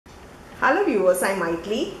Hello viewers, I am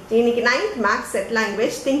Maitli. இன்னைக்கு 9th Maths Set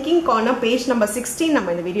Language Thinking Corner page number 16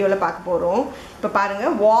 நம்ம இந்த வீடியோல பார்க்க போறோம். இப்போ பாருங்க,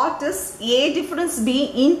 what is A difference B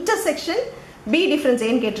intersection B difference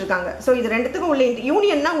ஏன்னு கேட்டிருக்காங்க. ஸோ இது ரெண்டுத்துக்கும் உள்ள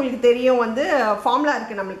யூனியன்னா உங்களுக்கு தெரியும், வந்து ஃபார்முலா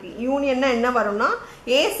இருக்கு நம்மளுக்கு. யூனியன்னா என்ன வரும்னா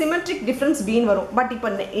A symmetric difference B ன்னு வரும். பட்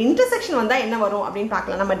இப்போ இன்டர்செக்ஷன் வந்தா என்ன வரும் அப்படின்னு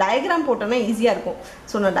பார்க்கலாம். நம்ம டயக்ராம் போட்டோம்னா ஈஸியா இருக்கும்.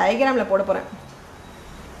 ஸோ நான் டயக்ராம்ல போட போறேன்.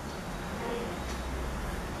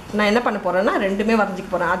 நான் என்ன பண்ண போறேன்னா ரெண்டுமே வரைஞ்சிக்க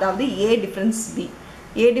போறேன். அதாவது A difference B.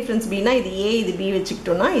 A difference B னா இது A இது B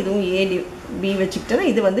வெச்சிட்டோம்னா இதுவும் A B வெச்சிட்டேனா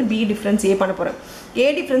இது வந்து B difference A பண்ண போறேன். A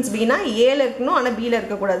difference B னா A ல இருக்கணும், ஆனா B ல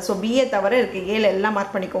இருக்க கூடாது. சோ B தவிர இருக்கு A ல எல்லாம்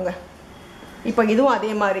மார்க் பண்ணிக்கோங்க. இப்போ இதுவும்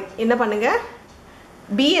அதே மாதிரி என்ன பண்ணுங்க,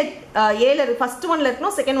 B A ல ஃபர்ஸ்ட் ஒன்ல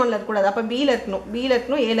இருக்கணும், செகண்ட் ஒன்ல இருக்க கூடாது. அப்ப B ல இருக்கணும், B ல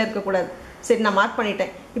இருக்கணும், A ல இருக்க கூடாது. சரி, நான் மார்க்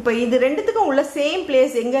பண்ணிட்டேன். இப்போ இது ரெண்டுத்துக்கும் உள்ள சேம்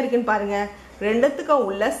பிளேஸ் எங்க இருக்குன்னு பாருங்க. ரெண்டுத்துக்கும்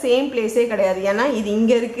உள்ள சேம் பிளேஸே கிடையாது. ஏன்னா இது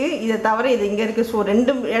இங்க இருக்கு, இதை தவிர இது இங்க இருக்கு. ஸோ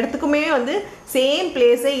ரெண்டு இடத்துக்குமே வந்து சேம்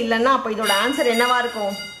பிளேஸே இல்லைன்னா அப்போ இதோட ஆன்சர் என்னவா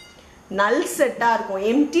இருக்கும்? நல் செட்டா இருக்கும்.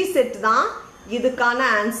 எம்டி செட் தான் இதுக்கான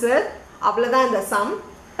ஆன்சர். அவ்வளவுதான் இந்த சம்.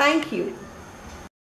 தேங்க்யூ.